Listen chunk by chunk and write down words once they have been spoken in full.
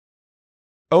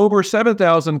over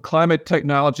 7,000 climate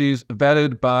technologies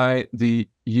vetted by the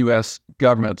U.S.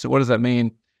 government. So what does that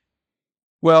mean?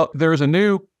 Well, there's a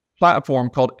new platform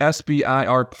called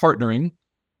SBIR Partnering.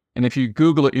 And if you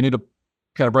Google it, you need to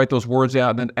kind of write those words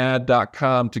out and then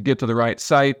add.com to get to the right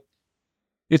site.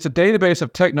 It's a database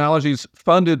of technologies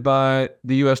funded by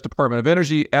the U.S. Department of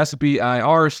Energy,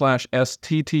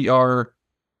 SBIR/STTR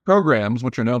programs,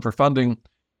 which are known for funding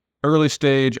early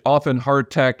stage, often hard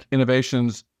tech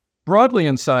innovations broadly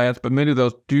in science, but many of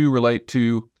those do relate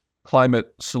to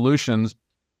climate solutions.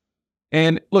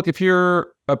 And look, if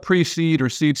you're a pre-seed or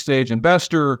seed stage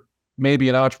investor, maybe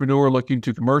an entrepreneur looking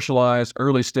to commercialize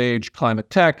early stage climate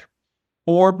tech,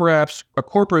 or perhaps a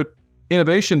corporate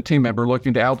innovation team member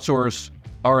looking to outsource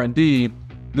R&D,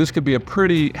 this could be a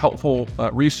pretty helpful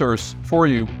resource for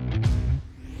you.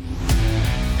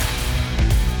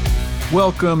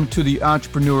 Welcome to the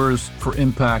Entrepreneurs for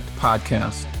Impact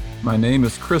podcast. My name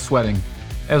is Chris Wedding.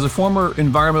 As a former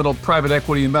environmental private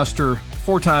equity investor,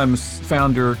 4 times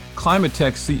founder, climate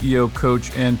tech CEO,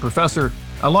 coach, and professor,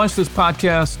 I launched this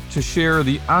podcast to share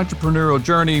the entrepreneurial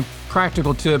journey,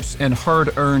 practical tips, and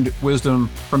hard-earned wisdom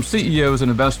from CEOs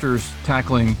and investors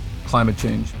tackling climate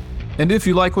change. And if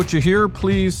you like what you hear,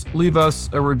 please leave us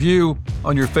a review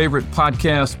on your favorite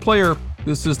podcast player.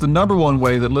 This is the #1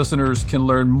 way that listeners can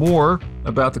learn more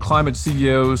about the climate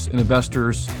CEOs and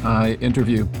investors I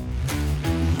interview.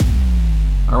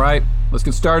 All right, let's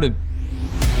get started.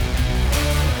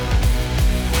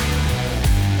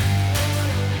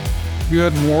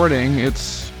 Good morning.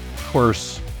 It's, of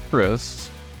course, Chris.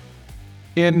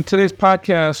 In today's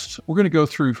podcast, we're going to go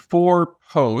through 4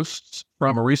 posts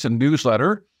from a recent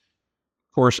newsletter.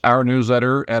 Of course, our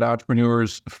newsletter at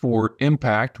Entrepreneurs for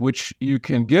Impact, which you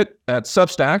can get at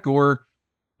Substack or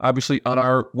obviously on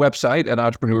our website at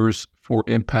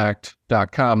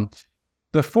entrepreneursforimpact.com.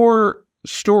 The 4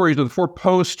 stories or the 4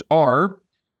 posts are,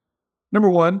 number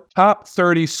 1, top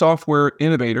 30 software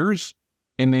innovators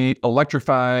in the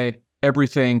Electrify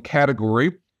Everything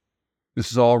category.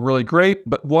 This is all really great,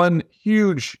 but one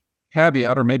huge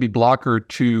caveat or maybe blocker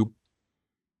to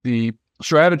the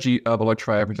strategy of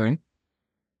Electrify Everything.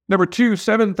 Number 2,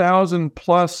 7,000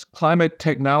 plus climate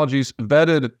technologies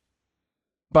vetted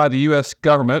by the U.S.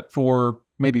 government for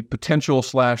maybe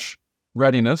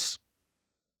potential/readiness.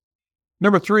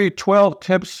 Number 3, 12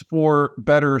 tips for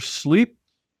better sleep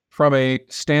from a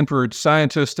Stanford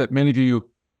scientist that many of you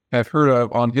have heard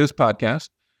of on his podcast.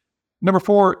 Number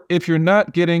 4, if you're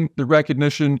not getting the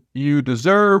recognition you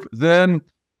deserve, then ...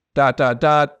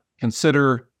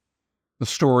 consider the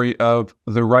story of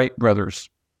the Wright brothers.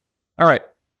 All right,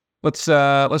 let's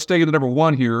dig into number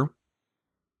 1 here.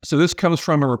 So this comes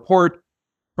from a report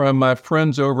from my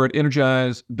friends over at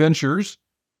Energize Ventures.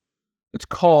 It's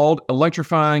called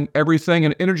Electrifying Everything,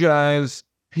 an Energize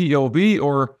POV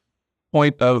or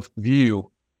point of view.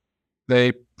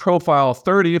 They profile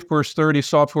 30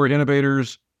 software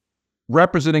innovators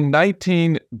representing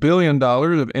 $19 billion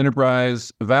of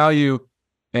enterprise value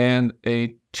and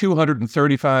a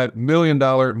 $235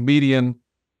 million median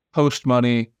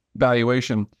post-money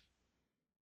valuation.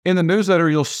 In the newsletter,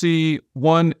 you'll see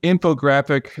one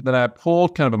infographic that I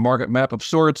pulled, kind of a market map of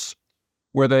sorts,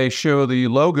 where they show the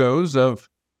logos of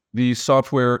these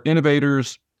software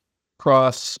innovators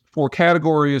across 4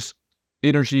 categories: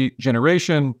 energy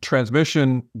generation,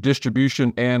 transmission,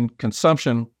 distribution, and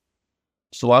consumption.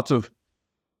 So lots of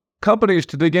companies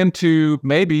to dig into,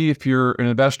 maybe if you're an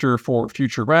investor for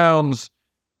future rounds,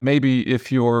 maybe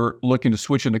if you're looking to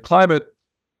switch into climate,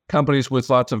 companies with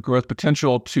lots of growth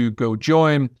potential to go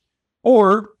join,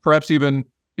 or perhaps even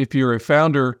if you're a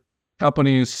founder,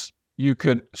 companies you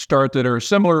could start that are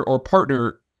similar or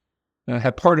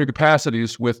have partner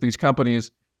capacities with these companies.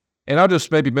 And I'll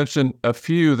just maybe mention a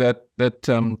few that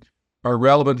are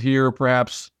relevant here,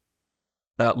 perhaps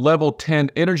Level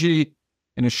 10 Energy,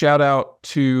 and a shout out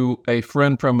to a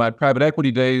friend from my private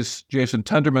equity days, Jason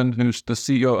Tunderman, who's the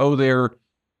COO there,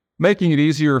 making it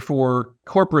easier for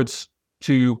corporates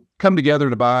to come together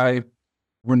to buy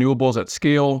renewables at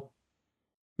scale.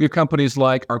 We have companies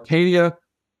like Arcadia.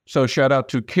 So shout out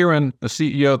to Kieran, the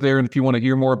CEO there. And if you want to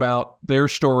hear more about their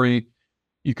story,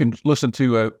 you can listen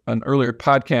to an earlier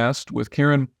podcast with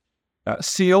Kieran.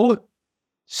 Sealed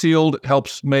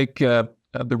helps make the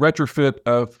retrofit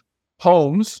of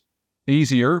homes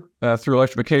easier through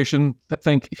electrification.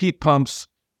 Think heat pumps,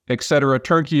 etc.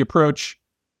 Turnkey approach.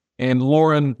 And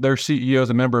Lauren, their CEO, is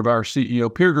a member of our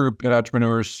CEO peer group at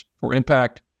Entrepreneurs for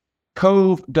Impact.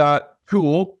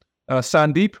 Cove.cool.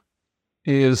 Sandeep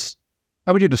is,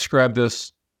 how would you describe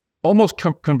this? Almost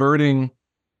converting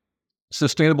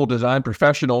sustainable design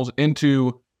professionals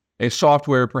into a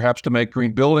software, perhaps to make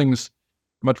green buildings.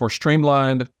 much more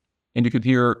streamlined. And you could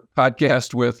hear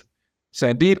podcast with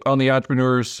Sandeep on the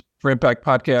Entrepreneurs for Impact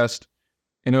podcast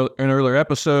in earlier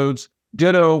episodes.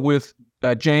 Ditto with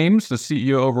James, the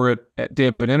CEO over at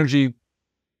David Energy,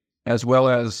 as well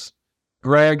as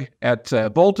Greg at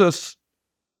Voltus.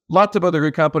 Lots of other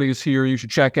good companies here you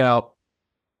should check out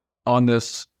on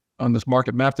this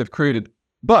market map they've created.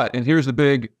 But, and here's the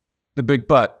big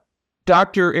but,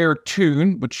 Dr. Eric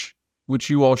Toon, which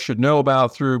you all should know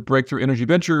about through Breakthrough Energy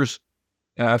Ventures,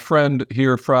 a friend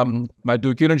here from my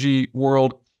Duke Energy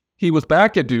world. He was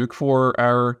back at Duke for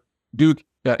our Duke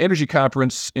Energy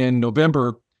Conference in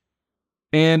November.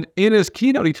 And in his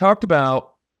keynote, he talked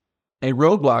about a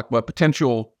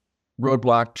potential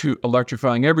roadblock to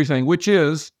electrifying everything, which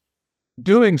is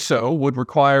doing so would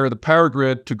require the power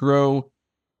grid to grow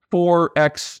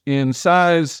 4x in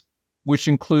size, which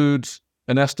includes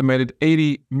an estimated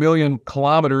 80 million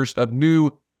kilometers of new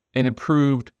and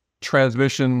improved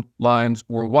transmission lines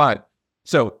worldwide.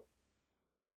 So,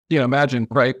 imagine,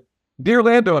 right? Dear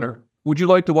landowner, would you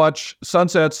like to watch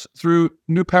sunsets through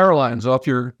new power lines off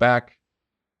your back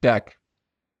deck?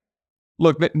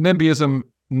 Look, NIMBYism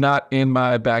not in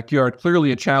my backyard.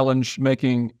 Clearly a challenge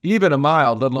making even a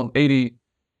mile, let alone 80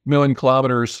 million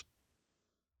kilometers,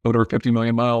 over 50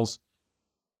 million miles.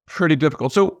 Pretty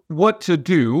difficult. So what to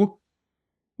do?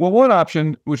 Well, one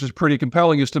option, which is pretty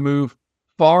compelling, is to move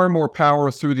far more power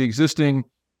through the existing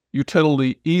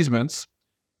utility easements.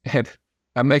 And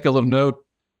I make a little note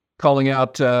calling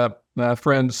out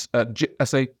friends. I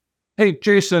say, hey,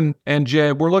 Jason and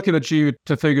Jay, we're looking at you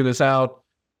to figure this out.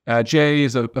 Jay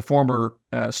is a former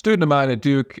student of mine at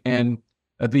Duke and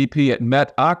a VP at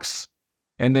MetOx.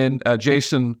 And then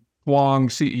Jason Huang,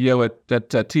 CEO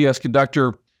at TS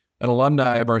Conductor, an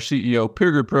alumni of our CEO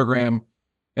peer group program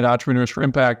at Entrepreneurs for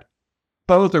Impact.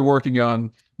 Both are working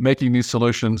on making these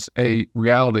solutions a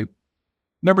reality.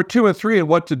 Number 2 and 3, and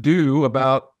what to do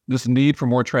about this need for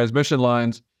more transmission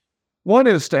lines. One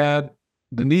is to add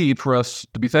the need for us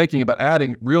to be thinking about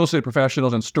adding real estate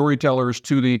professionals and storytellers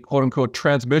to the quote-unquote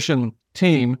transmission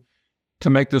team to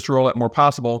make this rollout more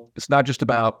possible. It's not just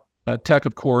about tech,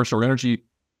 of course, or energy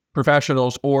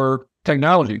professionals or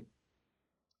technology.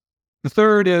 The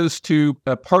third is to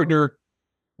partner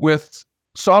with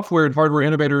software and hardware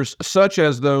innovators such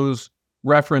as those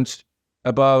referenced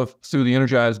above through the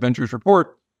Energized Ventures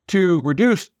report to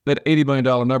reduce that $80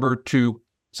 million number to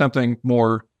something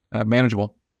more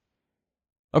manageable.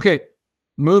 Okay,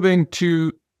 moving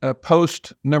to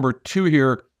post number 2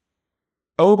 here.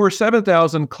 Over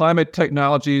 7,000 climate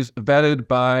technologies vetted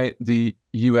by the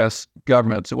U.S.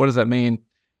 government. So what does that mean?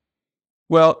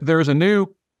 Well, there's a new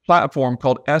platform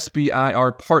called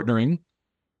SBIR Partnering.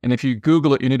 And if you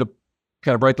Google it, you need to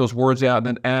kind of write those words out and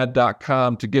then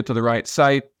add.com to get to the right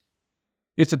site.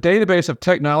 It's a database of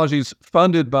technologies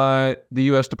funded by the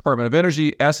U.S. Department of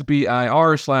Energy,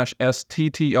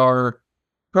 SBIR/STTR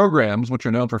programs, which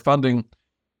are known for funding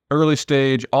early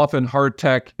stage, often hard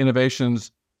tech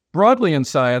innovations broadly in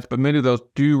science, but many of those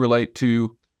do relate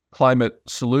to climate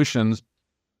solutions.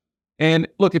 And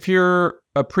look, if you're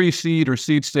a pre-seed or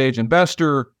seed stage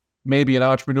investor, maybe an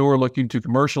entrepreneur looking to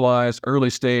commercialize early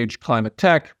stage climate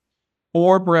tech,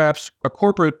 or perhaps a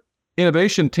corporate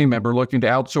innovation team member looking to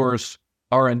outsource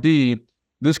R&D,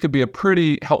 this could be a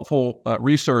pretty helpful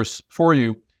resource for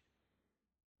you.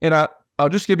 And I'll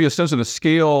just give you a sense of the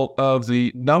scale of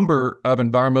the number of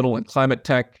environmental and climate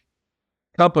tech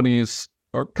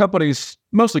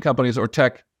mostly companies or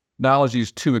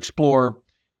technologies to explore.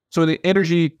 So in the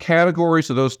energy category,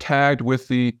 so those tagged with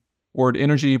the word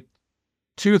energy,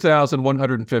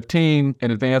 2,115,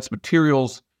 and advanced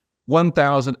materials,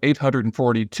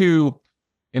 1,842,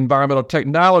 environmental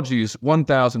technologies,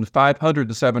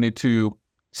 1,572,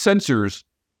 sensors,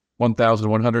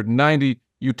 1,190,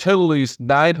 utilities,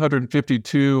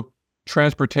 952,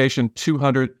 transportation,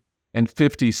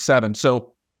 257.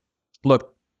 So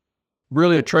look,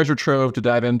 really a treasure trove to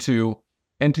dive into.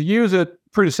 And to use it,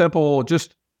 pretty simple,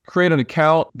 just create an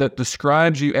account that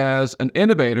describes you as an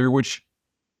innovator, which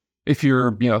if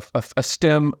you're a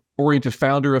STEM-oriented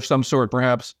founder of some sort,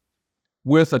 perhaps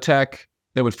with a tech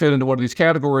that would fit into one of these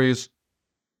categories,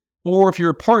 or if you're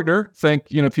a partner, think,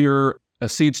 if you're a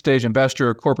seed stage investor,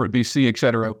 a corporate VC, et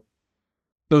cetera,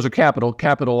 those are capital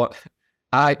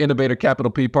I, innovator,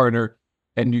 capital P partner,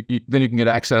 and then you can get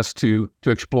access to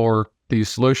explore these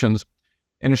solutions.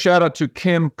 And a shout out to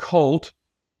Kim Colt,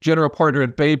 general partner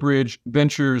at Bay Bridge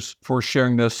Ventures, for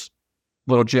sharing this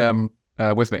little gem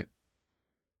with me.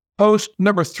 Post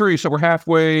number 3. So we're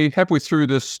halfway through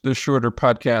this shorter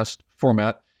podcast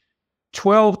format.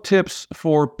 12 tips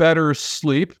for better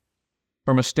sleep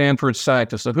from a Stanford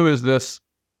scientist. So who is this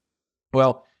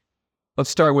Well, let's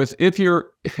start with if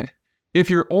your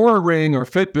Oura Ring or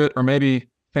Fitbit or maybe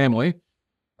family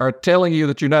are telling you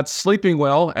that you're not sleeping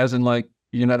well, as in like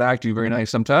you're not acting very nice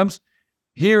sometimes,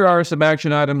 here are some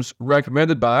action items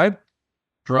recommended by,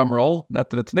 drumroll, not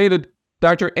that it's needed,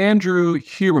 Dr. Andrew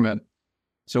Huberman.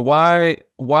 So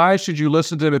why should you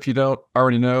listen to him if you don't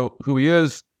already know who he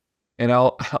is? And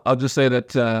I'll just say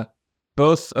that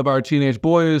both of our teenage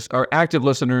boys are active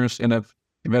listeners and have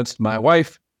convinced my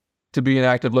wife to be an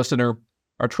active listener.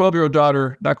 Our 12-year-old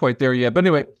daughter, not quite there yet. But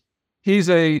anyway, he's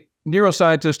a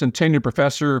neuroscientist and tenured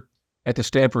professor at the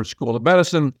Stanford School of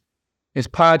Medicine. His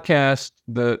podcast,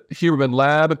 The Huberman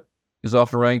Lab, is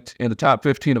often ranked in the top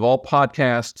 15 of all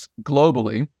podcasts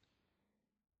globally.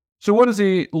 So what does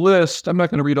he list? I'm not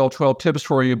going to read all 12 tips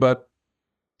for you, but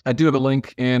I do have a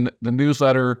link in the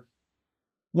newsletter.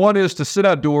 One is to sit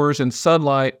outdoors in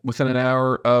sunlight within an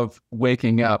hour of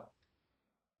waking up.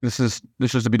 This is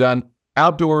to be done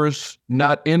outdoors,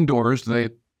 not indoors.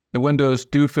 The windows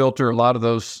do filter a lot of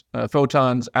those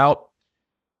photons out.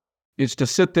 It's to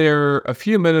sit there a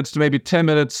few minutes to maybe 10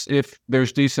 minutes if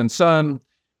there's decent sun.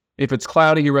 If it's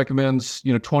cloudy, he recommends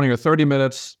 20 or 30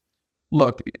 minutes.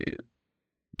 Look,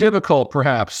 difficult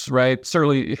perhaps, right?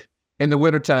 Certainly in the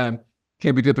wintertime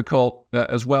can be difficult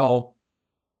as well.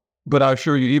 But I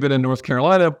assure you, even in North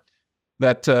Carolina,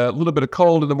 that little bit of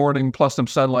cold in the morning plus some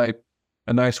sunlight,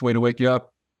 a nice way to wake you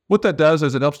up. What that does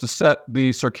is it helps to set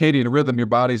the circadian rhythm, your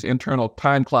body's internal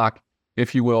time clock,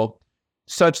 if you will,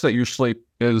 such that your sleep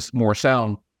is more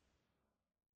sound.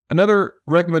 Another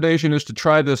recommendation is to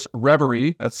try this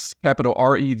Reverie, that's capital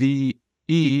Reveri,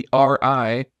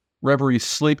 Reverie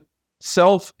Sleep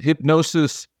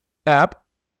Self-Hypnosis app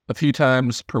a few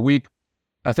times per week.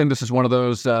 I think this is one of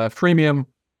those freemium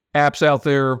apps out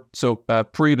there, so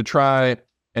free to try,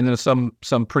 and then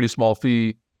some pretty small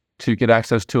fee to get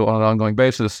access to it on an ongoing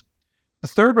basis. The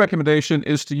third recommendation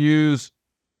is to use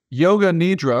Yoga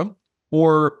Nidra,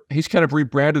 or he's kind of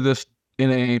rebranded this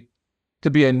to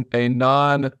be a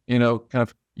non, kind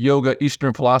of yoga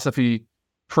Eastern philosophy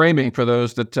framing for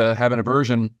those that have an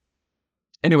aversion.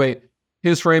 Anyway,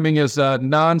 his framing is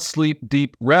non-sleep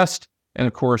deep rest, and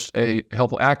of course a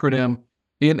helpful acronym,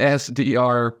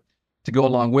 NSDR, to go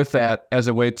along with that as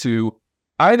a way to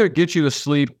either get you to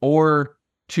sleep or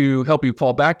to help you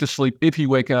fall back to sleep if you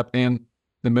wake up in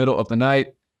the middle of the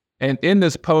night. And in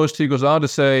this post, he goes on to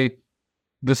say,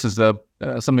 this is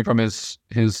something from his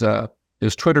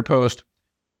Twitter post.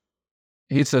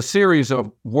 It's a series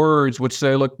of words which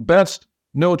say, look, best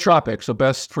nootropic, so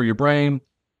best for your brain.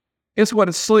 It's what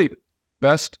it's sleep.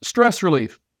 Best stress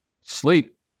relief,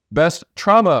 sleep. Best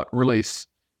trauma release,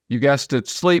 you guessed it,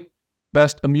 sleep.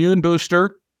 Best immune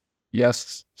booster,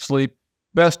 yes, sleep.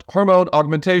 Best hormone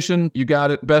augmentation, you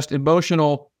got it. Best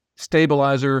emotional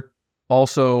stabilizer,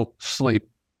 also sleep.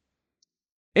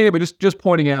 Anyway, just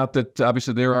pointing out that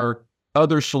obviously there are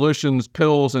other solutions,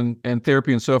 pills and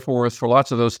therapy and so forth for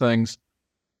lots of those things.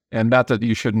 And not that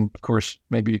you shouldn't, of course,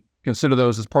 maybe consider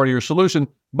those as part of your solution,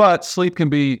 but sleep can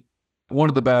be one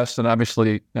of the best and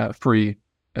obviously free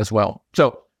as well.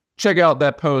 So check out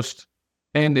that post.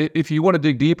 And if you want to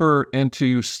dig deeper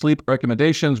into sleep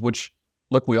recommendations, which,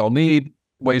 look, we all need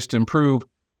ways to improve,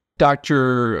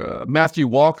 Dr. Matthew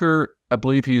Walker, I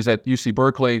believe he's at UC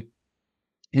Berkeley,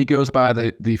 he goes by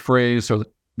the phrase or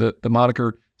the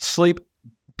moniker sleep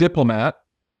diplomat.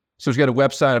 So he's got a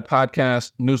website, a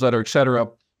podcast, newsletter, etc.,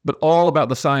 but all about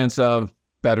the science of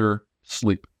better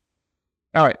sleep.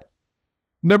 All right.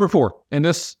 Number 4, and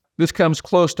this comes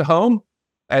close to home,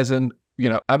 as in,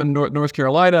 I'm in North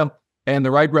Carolina, and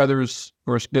the Wright brothers, of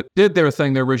course, did their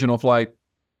thing, their original flight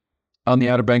on the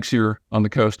Outer Banks here on the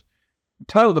coast. The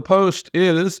title of the post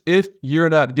is, if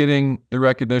you're not getting the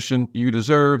recognition you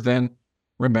deserve, then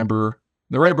remember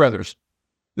the Wright brothers.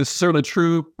 This is certainly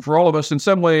true for all of us in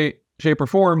some way, shape, or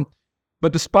form,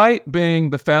 but despite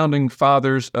being the founding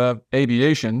fathers of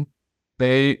aviation,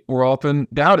 they were often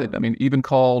doubted, even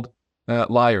called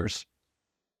liars.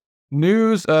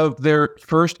 News of their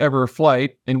first ever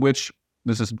flight, in which,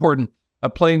 this is important, a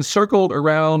plane circled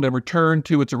around and returned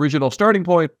to its original starting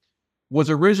point, was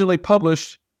originally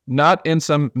published not in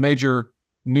some major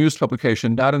news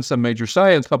publication, not in some major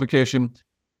science publication,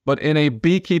 but in a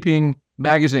beekeeping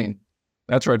magazine.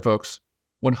 That's right, folks.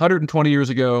 120 years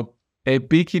ago, a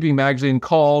beekeeping magazine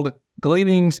called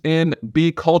Gleanings in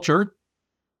Bee Culture,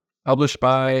 published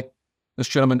by this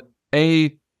gentleman,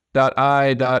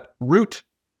 A.I. Root.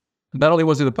 Not only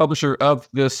was he the publisher of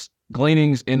this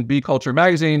Gleanings in Bee Culture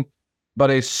magazine,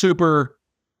 but a super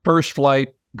first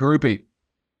flight groupie.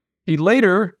 He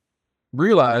later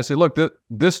realized, hey, look,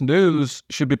 this news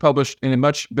should be published in a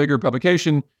much bigger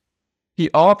publication. He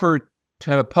offered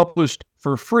to have it published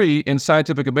for free in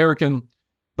Scientific American,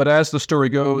 but as the story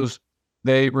goes,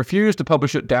 they refused to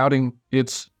publish it, doubting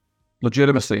its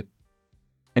legitimacy.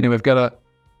 Anyway, we've got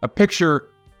a picture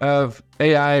of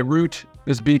AI Root,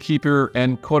 this beekeeper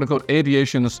and quote-unquote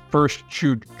aviation's first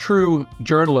true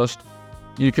journalist.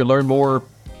 You can learn more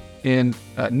in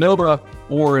Nova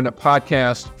or in a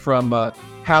podcast from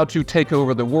How to Take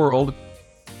Over the World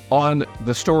on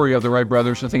the story of the Wright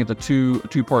brothers. I think it's a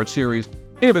two-part series.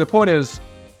 Anyway, the point is,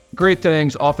 great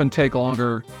things often take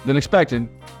longer than expected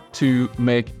to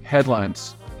make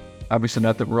headlines. Obviously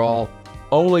not that we're all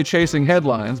only chasing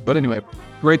headlines, but anyway,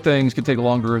 great things can take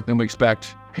longer than we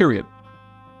expect, period.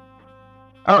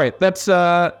 All right, that's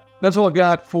all I've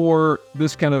got for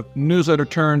this kind of newsletter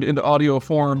turned into audio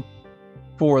form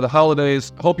for the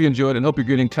holidays. Hope you enjoyed it and hope you're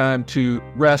getting time to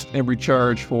rest and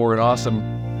recharge for an awesome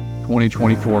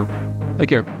 2024. Take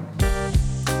care.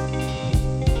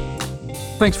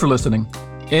 Thanks for listening.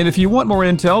 And if you want more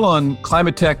intel on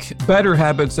climate tech, better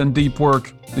habits, and deep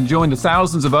work, then join the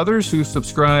thousands of others who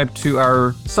subscribe to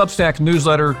our Substack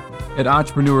newsletter at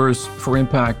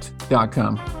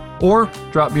entrepreneursforimpact.com or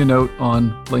drop me a note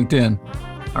on LinkedIn.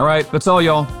 All right, that's all,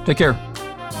 y'all. Take care.